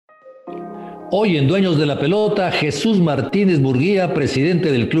Hoy en Dueños de la Pelota, Jesús Martínez Murguía,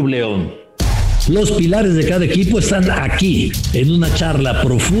 presidente del Club León. Los pilares de cada equipo están aquí, en una charla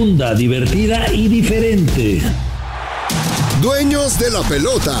profunda, divertida y diferente. Dueños de la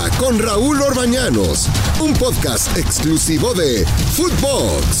Pelota con Raúl Orbañanos, un podcast exclusivo de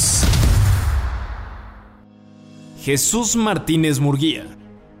Footbox. Jesús Martínez Murguía,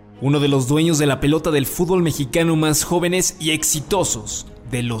 uno de los dueños de la pelota del fútbol mexicano más jóvenes y exitosos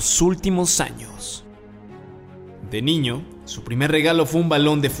de los últimos años. De niño, su primer regalo fue un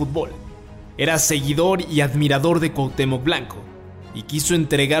balón de fútbol. Era seguidor y admirador de Cuauhtémoc Blanco y quiso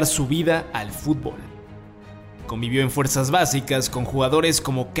entregar su vida al fútbol. Convivió en fuerzas básicas con jugadores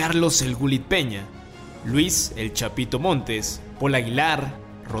como Carlos el Gulit Peña, Luis el Chapito Montes, Paul Aguilar,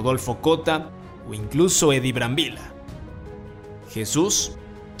 Rodolfo Cota o incluso Eddie Brambila. Jesús,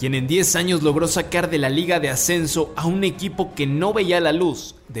 quien en 10 años logró sacar de la Liga de Ascenso a un equipo que no veía la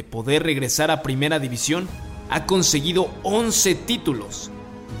luz de poder regresar a Primera División, ha conseguido 11 títulos,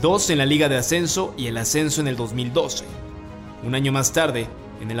 2 en la Liga de Ascenso y el ascenso en el 2012. Un año más tarde,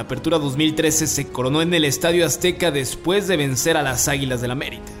 en el Apertura 2013 se coronó en el Estadio Azteca después de vencer a las Águilas del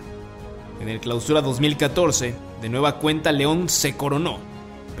América. En el Clausura 2014, de nueva cuenta León se coronó,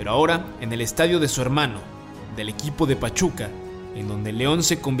 pero ahora en el estadio de su hermano, del equipo de Pachuca, en donde León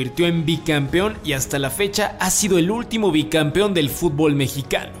se convirtió en bicampeón y hasta la fecha ha sido el último bicampeón del fútbol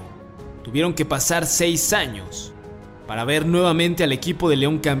mexicano. Tuvieron que pasar 6 años para ver nuevamente al equipo de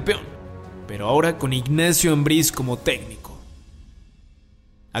León campeón, pero ahora con Ignacio Ambriz como técnico.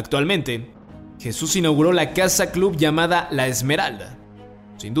 Actualmente, Jesús inauguró la casa club llamada La Esmeralda.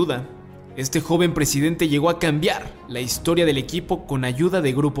 Sin duda, este joven presidente llegó a cambiar la historia del equipo con ayuda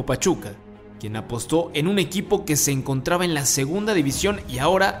de Grupo Pachuca, quien apostó en un equipo que se encontraba en la segunda división y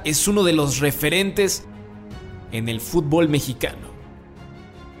ahora es uno de los referentes en el fútbol mexicano.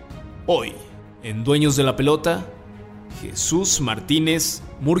 Hoy, en Dueños de la Pelota, Jesús Martínez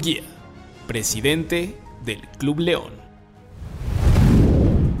Murguía, presidente del Club León.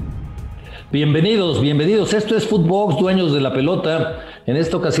 Bienvenidos. Esto es Footbox, Dueños de la Pelota. En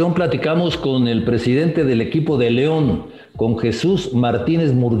esta ocasión platicamos con el presidente del equipo de León, con Jesús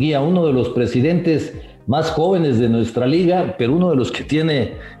Martínez Murguía, uno de los presidentes más jóvenes de nuestra liga, pero uno de los que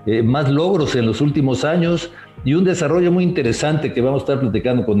tiene más logros en los últimos años y un desarrollo muy interesante que vamos a estar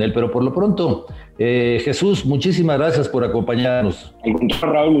platicando con él. Pero por lo pronto, Jesús, muchísimas gracias por acompañarnos. Al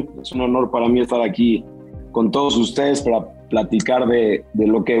contrario, Raúl, es un honor para mí estar aquí con todos ustedes para platicar de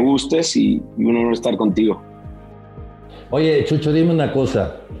lo que gustes y un honor estar contigo. Oye, Chucho, dime una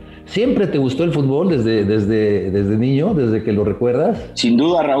cosa. ¿Siempre te gustó el fútbol desde niño, desde que lo recuerdas? Sin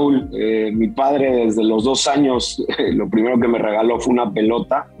duda, Raúl. Mi padre desde los 2 años, lo primero que me regaló fue una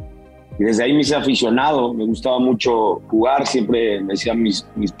pelota. Y desde ahí me hice aficionado. Me gustaba mucho jugar. Siempre me decían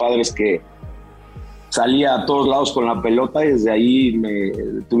mis padres que salía a todos lados con la pelota. Y desde ahí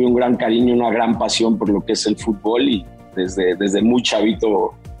tuve un gran cariño, una gran pasión por lo que es el fútbol. Y desde muy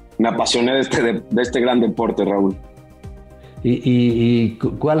chavito me apasioné de este gran deporte, Raúl. ¿Y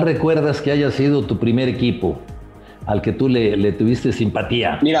cuál recuerdas que haya sido tu primer equipo al que tú le tuviste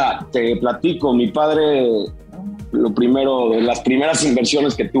simpatía? Mira, te platico, mi padre, lo primero, de las primeras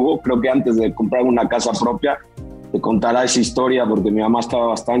inversiones que tuvo, creo que antes de comprar una casa propia, te contará esa historia porque mi mamá estaba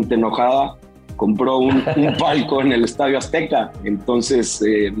bastante enojada, compró un palco en el Estadio Azteca, entonces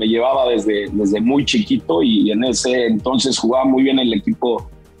me llevaba desde muy chiquito y en ese entonces jugaba muy bien el equipo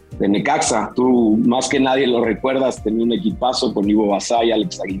de Necaxa. Tú más que nadie lo recuerdas, tenía un equipazo con Ivo Basay,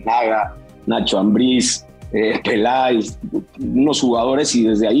 Alex Aguinaga, Nacho Ambriz, Peláez, unos jugadores, y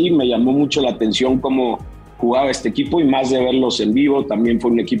desde ahí me llamó mucho la atención cómo jugaba este equipo y más de verlos en vivo. También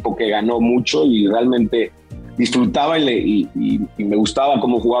fue un equipo que ganó mucho y realmente disfrutaba y me gustaba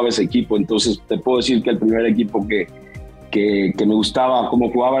cómo jugaba ese equipo. Entonces te puedo decir que el primer equipo que me gustaba cómo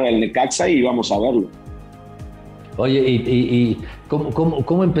jugaba era el Necaxa y íbamos a verlo. Oye, ¿y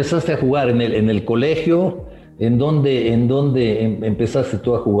cómo empezaste a jugar? ¿En el colegio? ¿En dónde empezaste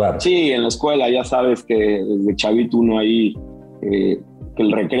tú a jugar? Sí, en la escuela. Ya sabes que desde chavito uno ahí, que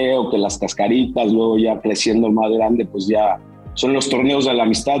el recreo, que las cascaritas, luego ya creciendo más grande, pues ya son los torneos de la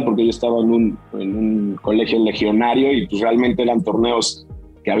amistad, porque yo estaba en un colegio legionario y pues realmente eran torneos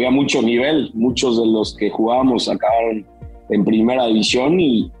que había mucho nivel. Muchos de los que jugábamos acabaron en primera división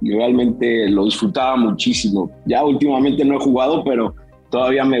y realmente lo disfrutaba muchísimo. Ya últimamente no he jugado, pero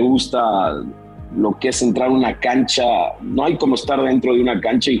todavía me gusta lo que es entrar a una cancha. No hay como estar dentro de una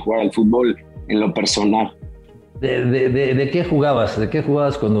cancha y jugar al fútbol en lo personal. ¿De qué jugabas? ¿De qué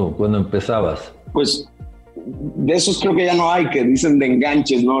jugabas cuando empezabas? Pues de esos creo que ya no hay, que dicen de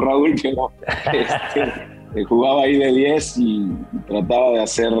enganches, ¿no, Raúl? Pero jugaba ahí de 10 y trataba de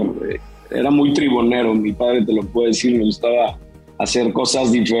hacer era muy tribunero, mi padre te lo puede decir, me gustaba hacer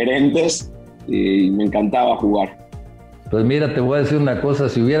cosas diferentes y me encantaba jugar. Pues mira, te voy a decir una cosa,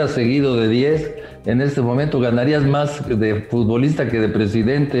 si hubieras seguido de 10, en este momento ganarías más de futbolista que de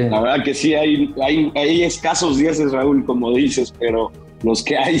presidente. La verdad que sí, hay escasos 10, Raúl, como dices, pero los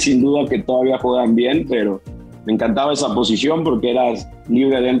que hay sin duda que todavía juegan bien, pero me encantaba esa posición porque eras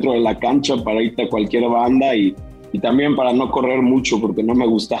libre dentro de la cancha para irte a cualquier banda y también para no correr mucho porque no me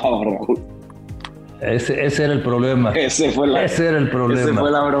gustaba, Raúl. Ese era el problema. Ese era el problema. Ese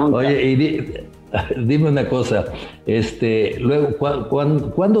fue la bronca. Oye, dime una cosa, luego,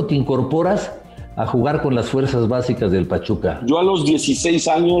 ¿cuándo te incorporas a jugar con las fuerzas básicas del Pachuca? Yo a los 16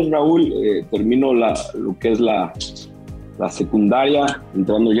 años, Raúl, termino lo que es la secundaria,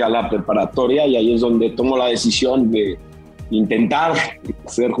 entrando ya a la preparatoria, y ahí es donde tomo la decisión de intentar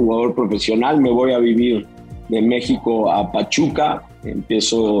ser jugador profesional. Me voy a vivir de México a Pachuca,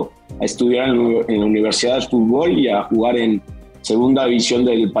 empiezo a estudiar en la Universidad de Fútbol y a jugar en segunda división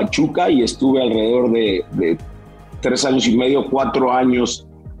del Pachuca, y estuve alrededor de 3 años y medio, 4 años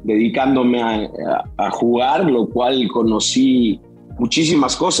dedicándome a jugar, lo cual conocí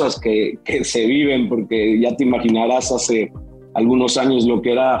muchísimas cosas que se viven, porque ya te imaginarás hace algunos años lo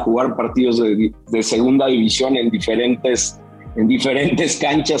que era jugar partidos de segunda división en diferentes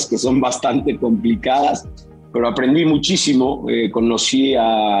canchas que son bastante complicadas, pero aprendí muchísimo, conocí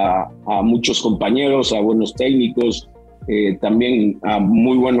a muchos compañeros, a buenos técnicos, también a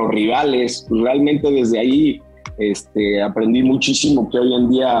muy buenos rivales. Realmente desde ahí aprendí muchísimo que hoy en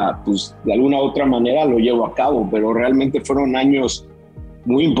día, pues de alguna u otra manera lo llevo a cabo, pero realmente fueron años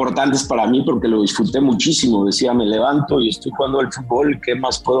muy importantes para mí porque lo disfruté muchísimo. Decía, me levanto y estoy jugando al fútbol, ¿qué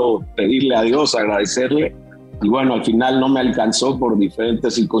más puedo pedirle a Dios, agradecerle? Y bueno, al final no me alcanzó por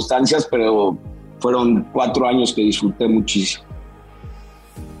diferentes circunstancias, pero fueron 4 años que disfruté muchísimo.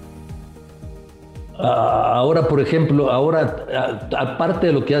 Ahora, por ejemplo, aparte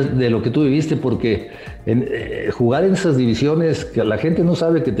de lo que tú viviste, porque jugar en esas divisiones, que la gente no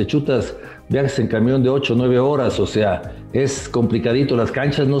sabe que te chutas viajes en camión de 8 o 9 horas, o sea, es complicadito, las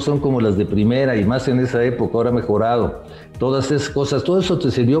canchas no son como las de primera, y más en esa época, ahora ha mejorado. Todas esas cosas, ¿todo eso te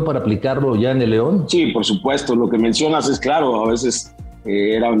sirvió para aplicarlo ya en el León? Sí, por supuesto, lo que mencionas es claro, a veces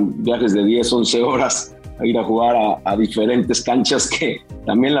eran viajes de 10, 11 horas a ir a jugar a diferentes canchas que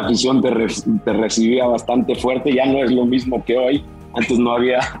también la afición te recibía bastante fuerte. Ya no es lo mismo que hoy, antes no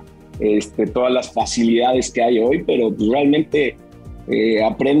había todas las facilidades que hay hoy, pero pues realmente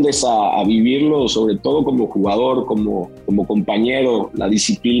aprendes a vivirlo, sobre todo como jugador, como compañero, la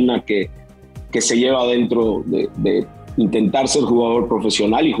disciplina que se lleva dentro de intentar ser jugador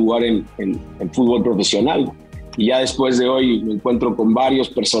profesional y jugar en fútbol profesional. Y ya después de hoy me encuentro con varios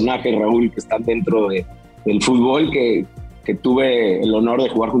personajes, Raúl, que están dentro del fútbol, que tuve el honor de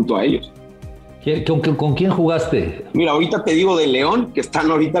jugar junto a ellos. ¿Con quién jugaste? Mira, ahorita te digo de León, que están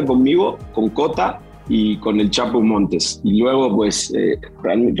ahorita conmigo, con Cota y con el Chapo Montes. Y luego, pues,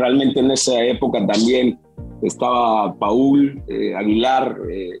 realmente en esa época también estaba Paul Aguilar,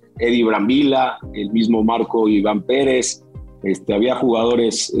 Eddie Brambila, el mismo Marco Iván Pérez. Había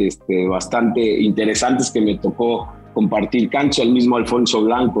jugadores bastante interesantes que me tocó compartir cancha, el mismo Alfonso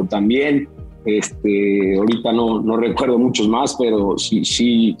Blanco también. Ahorita no recuerdo muchos más, pero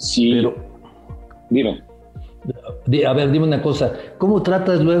sí. Pero, dime. A ver, dime una cosa, ¿cómo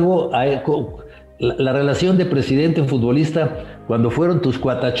tratas luego la relación de presidente futbolista cuando fueron tus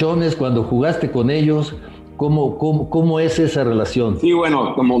cuatachones, cuando jugaste con ellos? ¿Cómo es esa relación? Sí,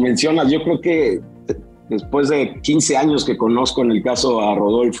 bueno, como mencionas, yo creo que después de 15 años que conozco, en el caso a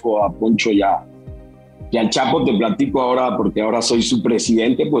Rodolfo, a Poncho y al Chapo, te platico ahora, porque ahora soy su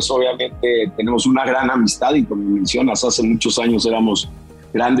presidente, pues obviamente tenemos una gran amistad y como mencionas, hace muchos años éramos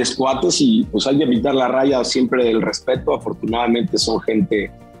grandes cuates y pues hay que evitar la raya siempre del respeto. Afortunadamente son gente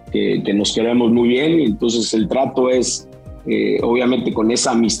que nos queremos muy bien y entonces el trato es obviamente con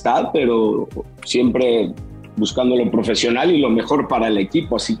esa amistad, pero siempre buscando lo profesional y lo mejor para el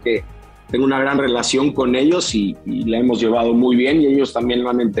equipo, así que tengo una gran relación con ellos y la hemos llevado muy bien y ellos también lo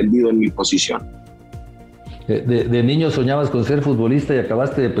han entendido en mi posición. De niño soñabas con ser futbolista y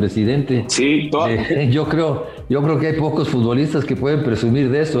acabaste de presidente. Sí, yo creo que hay pocos futbolistas que pueden presumir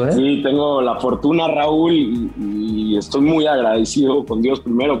de eso, ¿eh? Sí, tengo la fortuna, Raúl, y estoy muy agradecido con Dios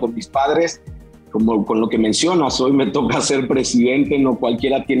primero, con mis padres, como con lo que mencionas. Hoy me toca ser presidente, no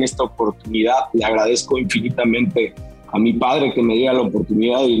cualquiera tiene esta oportunidad. Le agradezco infinitamente a mi padre que me diera la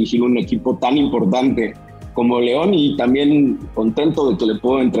oportunidad de dirigir un equipo tan importante como León y también contento de que le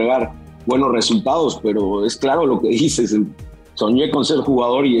puedo entregar buenos resultados, pero es claro lo que dices, soñé con ser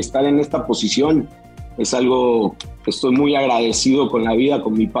jugador y estar en esta posición es algo que estoy muy agradecido con la vida,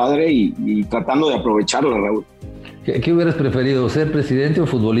 con mi padre y tratando de aprovecharlo, Raúl. ¿Qué hubieras preferido, ser presidente o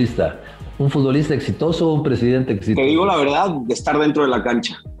futbolista? ¿Un futbolista exitoso o un presidente exitoso? Te digo la verdad, de estar dentro de la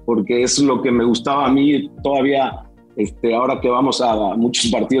cancha, porque es lo que me gustaba a mí todavía. Ahora que vamos a muchos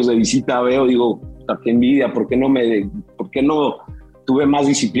partidos de visita, veo, digo, qué envidia, ¿por qué no tuve más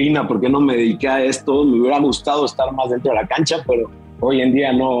disciplina? ¿Por qué no me dediqué a esto? Me hubiera gustado estar más dentro de la cancha, pero hoy en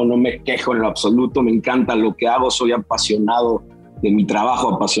día no me quejo en lo absoluto, me encanta lo que hago, soy apasionado de mi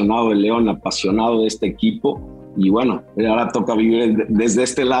trabajo, apasionado de León, apasionado de este equipo, y bueno, ahora toca vivir desde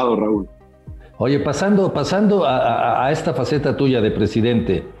este lado, Raúl. Oye, pasando a esta faceta tuya de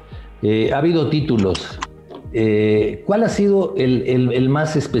presidente, ha habido títulos. ¿Cuál ha sido el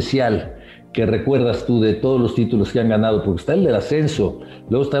más especial que recuerdas tú de todos los títulos que han ganado? Porque está el del ascenso,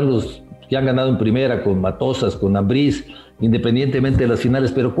 luego están los que han ganado en primera con Matosas, con Ambriz, independientemente de las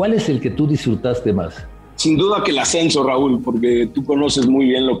finales, pero ¿cuál es el que tú disfrutaste más? Sin duda que el ascenso, Raúl, porque tú conoces muy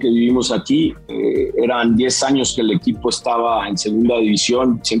bien lo que vivimos aquí. Eran 10 años que el equipo estaba en segunda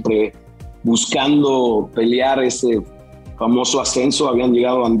división, siempre buscando pelear ese famoso ascenso. Habían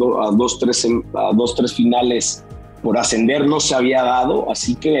llegado a dos, tres finales por ascender, no se había dado,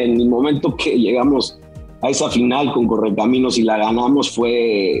 así que en el momento que llegamos a esa final con Correcaminos y la ganamos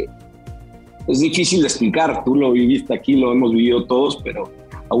es difícil de explicar. Tú lo viviste aquí, lo hemos vivido todos, pero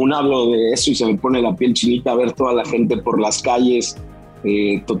aún hablo de eso y se me pone la piel chinita ver toda la gente por las calles,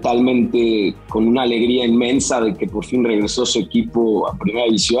 totalmente con una alegría inmensa de que por fin regresó su equipo a Primera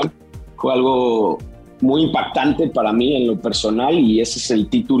División. Fue algo muy impactante para mí en lo personal y ese es el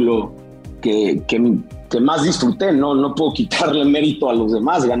título que más disfruté. No puedo quitarle mérito a los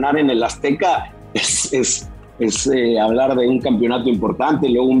demás. Ganar en el Azteca es hablar de un campeonato importante,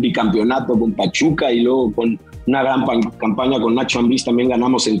 luego un bicampeonato con Pachuca y luego con una gran campaña con Nacho Ambriz también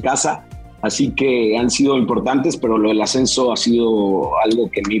ganamos en casa. Así que han sido importantes, pero lo del ascenso ha sido algo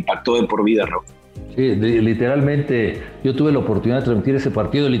que me impactó de por vida, Raúl. Sí, literalmente, yo tuve la oportunidad de transmitir ese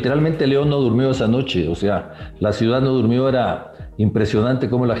partido. Literalmente León no durmió esa noche, o sea, la ciudad no durmió. Era impresionante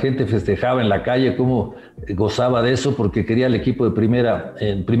cómo la gente festejaba en la calle, cómo gozaba de eso porque quería el equipo de primera,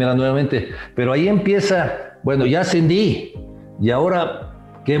 en primera nuevamente. Pero ahí empieza, bueno, ya ascendí y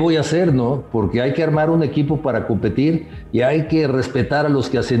ahora, ¿qué voy a hacer, no? Porque hay que armar un equipo para competir y hay que respetar a los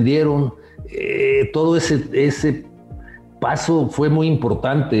que ascendieron. Todo ese paso fue muy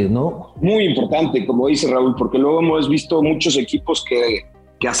importante, ¿no? Muy importante, como dice Raúl, porque luego hemos visto muchos equipos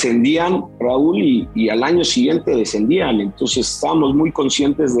que ascendían, Raúl, y al año siguiente descendían. Entonces estábamos muy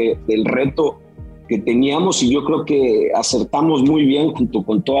conscientes del reto que teníamos y yo creo que acertamos muy bien junto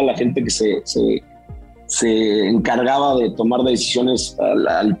con toda la gente que se encargaba de tomar decisiones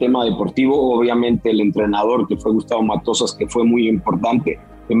al tema deportivo. Obviamente el entrenador, que fue Gustavo Matosas, que fue muy importante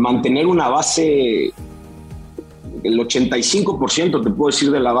en mantener una base. El 85% te puedo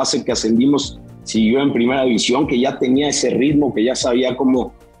decir de la base que ascendimos siguió en Primera División, que ya tenía ese ritmo, que ya sabía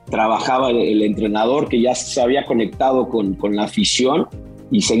cómo trabajaba el entrenador, que ya se había conectado con la afición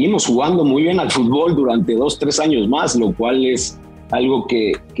y seguimos jugando muy bien al fútbol durante 2-3 años más, lo cual es algo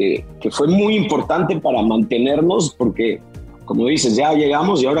que fue muy importante para mantenernos porque, como dices, ya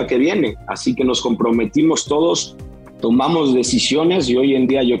llegamos y ahora qué viene. Así que nos comprometimos todos, tomamos decisiones y hoy en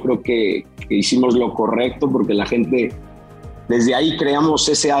día yo creo que hicimos lo correcto porque la gente, desde ahí creamos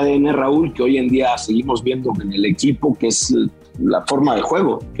ese ADN, Raúl, que hoy en día seguimos viendo en el equipo, que es la forma de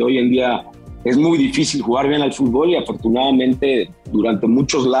juego, que hoy en día es muy difícil jugar bien al fútbol y afortunadamente durante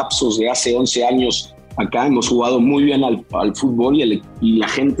muchos lapsos de hace 11 años acá hemos jugado muy bien al fútbol y la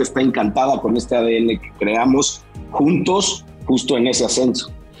gente está encantada con este ADN que creamos juntos justo en ese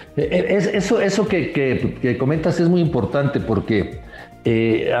ascenso. Eso que comentas es muy importante porque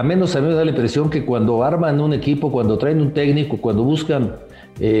a menos a mí me da la impresión que cuando arman un equipo, cuando traen un técnico, cuando buscan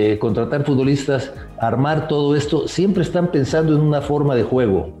contratar futbolistas, armar todo esto, siempre están pensando en una forma de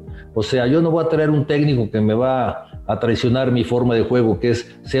juego. O sea, yo no voy a traer un técnico que me va a traicionar mi forma de juego, que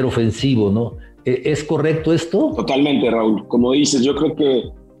es ser ofensivo, ¿no? ¿Es correcto esto? Totalmente, Raúl. Como dices, yo creo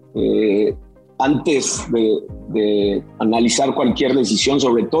que antes de analizar cualquier decisión,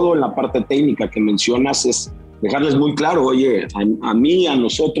 sobre todo en la parte técnica que mencionas, es dejarles muy claro, oye, a mí, a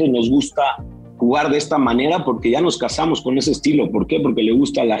nosotros nos gusta jugar de esta manera porque ya nos casamos con ese estilo. ¿Por qué? Porque le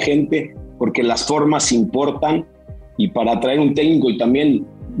gusta a la gente, porque las formas importan y para traer un técnico y también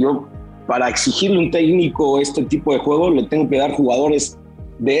yo, para exigirle a un técnico este tipo de juego, le tengo que dar jugadores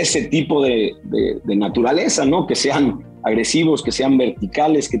de ese tipo de naturaleza, ¿no? Que sean agresivos, que sean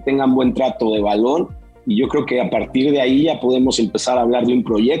verticales, que tengan buen trato de balón y yo creo que a partir de ahí ya podemos empezar a hablar de un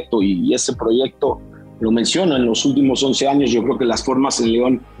proyecto y ese proyecto lo menciono, en los últimos 11 años yo creo que las formas en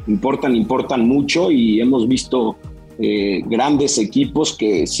León importan mucho y hemos visto grandes equipos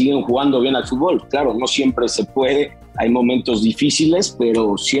que siguen jugando bien al fútbol. Claro, no siempre se puede, hay momentos difíciles,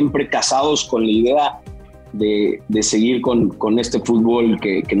 pero siempre casados con la idea de seguir con este fútbol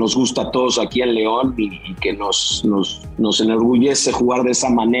que nos gusta a todos aquí en León y que nos enorgullece jugar de esa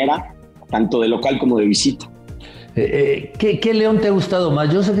manera, tanto de local como de visita. ¿Qué León te ha gustado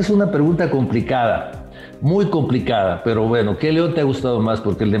más? Yo sé que es una pregunta complicada, muy complicada, pero bueno, ¿qué León te ha gustado más?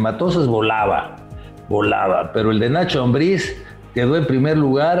 Porque el de Matosas volaba, pero el de Nacho Ambriz quedó en primer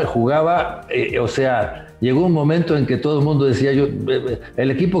lugar, jugaba, llegó un momento en que todo el mundo decía,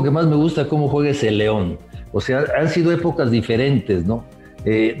 el equipo que más me gusta cómo juega es el León. O sea, han sido épocas diferentes, ¿no?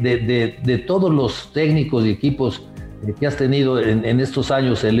 De todos los técnicos y equipos que has tenido en estos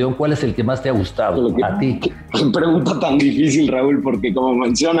años en León, ¿cuál es el que más te ha gustado a ti? Qué pregunta tan difícil, Raúl, porque como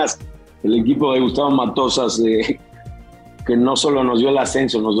mencionas, el equipo de Gustavo Matosas, que no solo nos dio el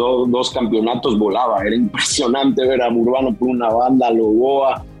ascenso, nos dio 2 campeonatos, volaba. Era impresionante ver a Urbano por una banda,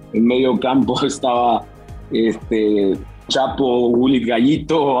 Loboa, en medio campo estaba Chapo, Uli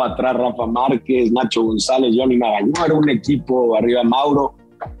Gallito, atrás Rafa Márquez, Nacho González, Johnny Magañón. Era un equipo, arriba Mauro,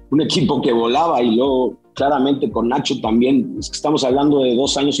 un equipo que volaba, y luego claramente con Nacho también. Es que estamos hablando de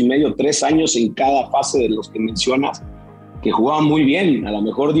 2 años y medio, 3 años en cada fase de los que mencionas, que jugaban muy bien, a lo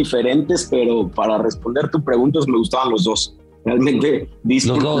mejor diferentes, pero para responder tu pregunta me gustaban los 2. Realmente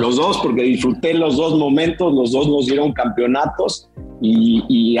los dos, porque disfruté los 2 momentos, los 2 nos dieron campeonatos,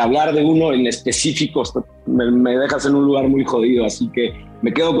 y hablar de uno en específico me dejas en un lugar muy jodido, así que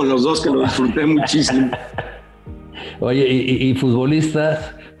me quedo con los 2 que lo disfruté muchísimo. Oye, y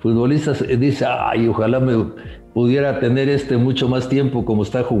futbolistas dice, ay, ojalá me pudiera tener mucho más tiempo como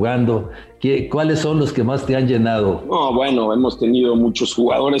está jugando. ¿Cuáles son los que más te han llenado? No, bueno, hemos tenido muchos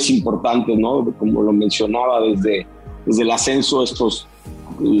jugadores importantes, ¿no? Como lo mencionaba, desde el ascenso,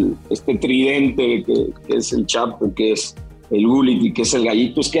 este tridente que es el Chapo, que es el Gullit y que es el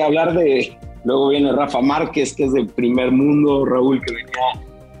Gallito. Es que hablar luego viene Rafa Márquez, que es del primer mundo, Raúl, que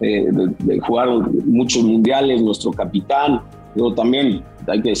venía de jugar muchos mundiales, nuestro capitán. Luego también,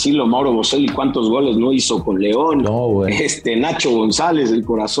 hay que decirlo, Mauro Boselli, cuántos goles no hizo con León. No, bueno. Nacho González, el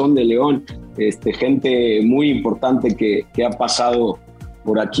corazón de León. Gente muy importante que ha pasado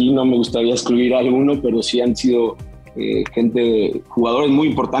por aquí. No me gustaría excluir a alguno, pero sí han sido jugadores muy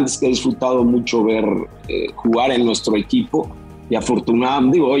importantes que he disfrutado mucho ver jugar en nuestro equipo. Y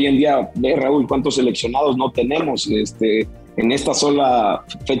afortunadamente, hoy en día, Raúl, cuántos seleccionados no tenemos. En esta sola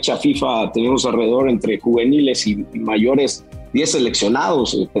fecha FIFA tenemos alrededor, entre juveniles y mayores, 10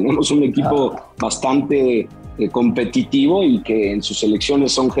 seleccionados. Tenemos un equipo bastante competitivo y que en sus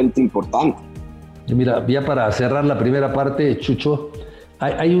selecciones son gente importante. Mira, ya para cerrar la primera parte, Chucho,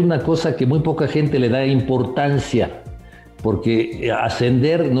 hay una cosa que muy poca gente le da importancia, porque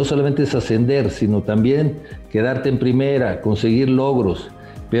ascender no solamente es ascender, sino también quedarte en primera, conseguir logros,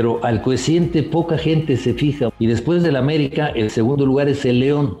 pero al coeficiente poca gente se fija. Y después del América, el segundo lugar es el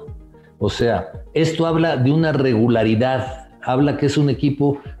León. O sea, esto habla de una regularidad, habla que es un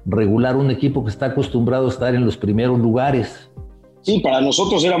equipo regular, un equipo que está acostumbrado a estar en los primeros lugares. Sí, para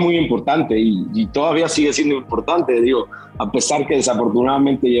nosotros era muy importante y todavía sigue siendo importante, a pesar que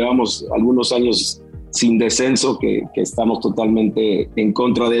desafortunadamente llevamos algunos años sin descenso, que estamos totalmente en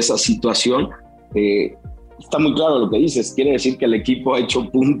contra de esa situación. Está muy claro lo que dices, quiere decir que el equipo ha hecho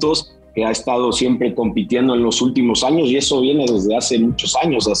puntos, que ha estado siempre compitiendo en los últimos años, y eso viene desde hace muchos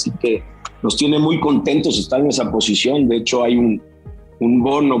años, así que nos tiene muy contentos estar en esa posición. De hecho, hay un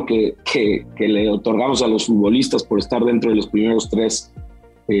bono que le otorgamos a los futbolistas por estar dentro de los primeros 3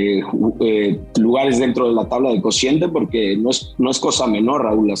 lugares dentro de la tabla de cociente, porque no es cosa menor,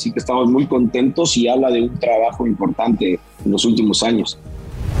 Raúl, así que estamos muy contentos y habla de un trabajo importante en los últimos años.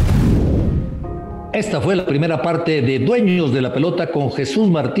 Esta fue la primera parte de Dueños de la Pelota con Jesús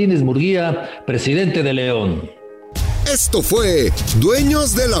Martínez Murguía, presidente de León. Esto fue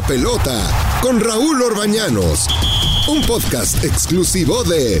Dueños de la Pelota con Raúl Orbañanos, un podcast exclusivo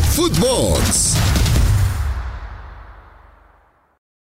de Footbox.